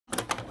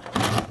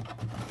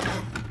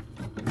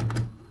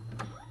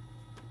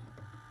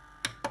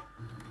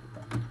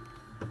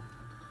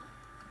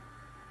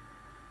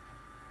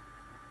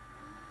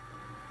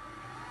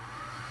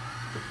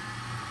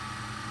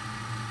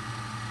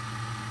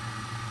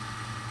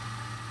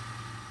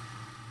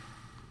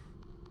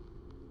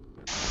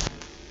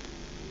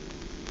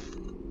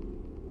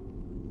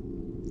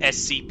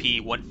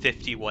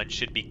SCP-151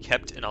 should be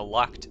kept in a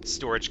locked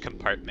storage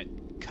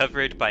compartment,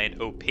 covered by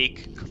an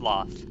opaque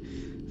cloth.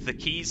 The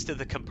keys to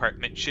the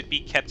compartment should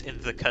be kept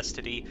in the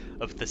custody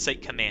of the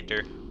Site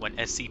Commander when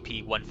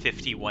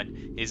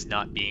SCP-151 is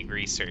not being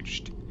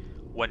researched.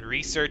 When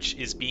research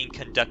is being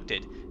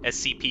conducted,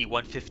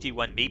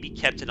 SCP-151 may be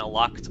kept in a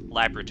locked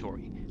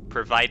laboratory,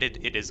 provided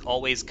it is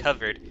always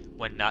covered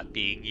when not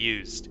being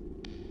used.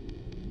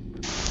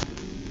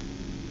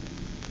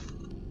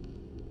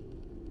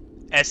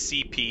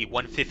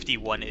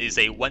 SCP-151 is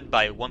a 1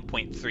 by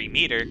 1.3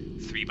 meter,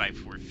 3 by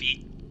 4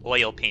 feet,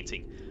 oil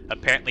painting,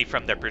 apparently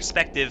from the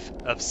perspective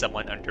of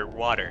someone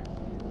underwater.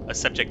 A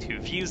subject who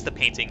views the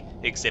painting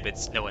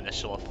exhibits no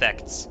initial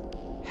effects.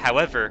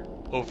 However,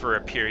 over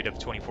a period of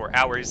 24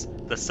 hours,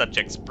 the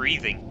subject's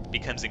breathing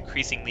becomes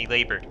increasingly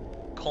labored,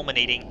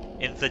 culminating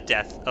in the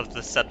death of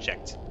the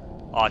subject.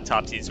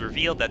 Autopsies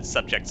reveal that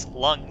subject's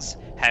lungs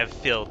have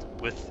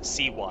filled with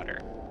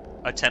seawater.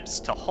 Attempts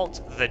to halt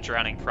the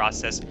drowning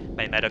process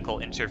by medical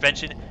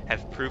intervention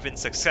have proven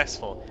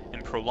successful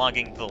in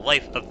prolonging the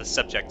life of the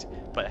subject,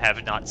 but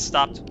have not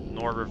stopped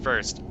nor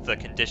reversed the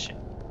condition.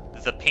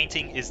 The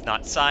painting is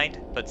not signed,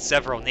 but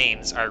several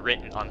names are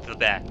written on the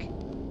back.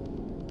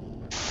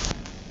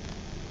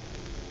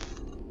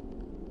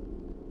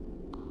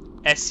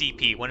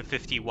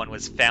 SCP-151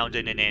 was found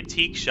in an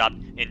antique shop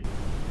in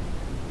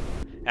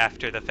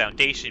after the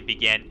Foundation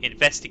began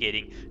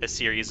investigating a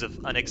series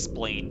of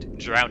unexplained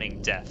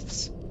drowning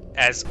deaths.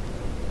 As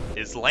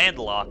is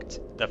landlocked,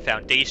 the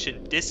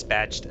Foundation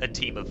dispatched a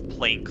team of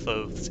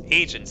plainclothes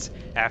agents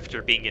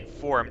after being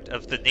informed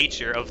of the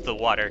nature of the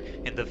water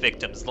in the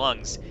victims'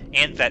 lungs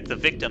and that the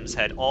victims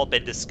had all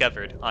been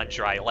discovered on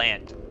dry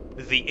land.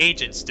 The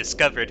agents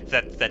discovered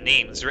that the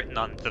names written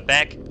on the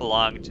back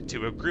belonged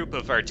to a group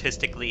of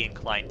artistically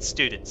inclined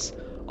students,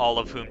 all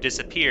of whom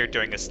disappeared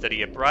during a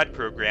study abroad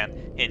program.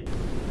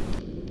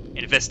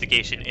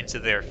 Investigation into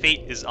their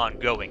fate is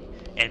ongoing,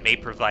 and may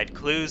provide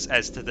clues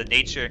as to the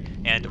nature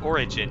and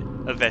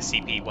origin of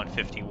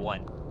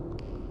SCP-151.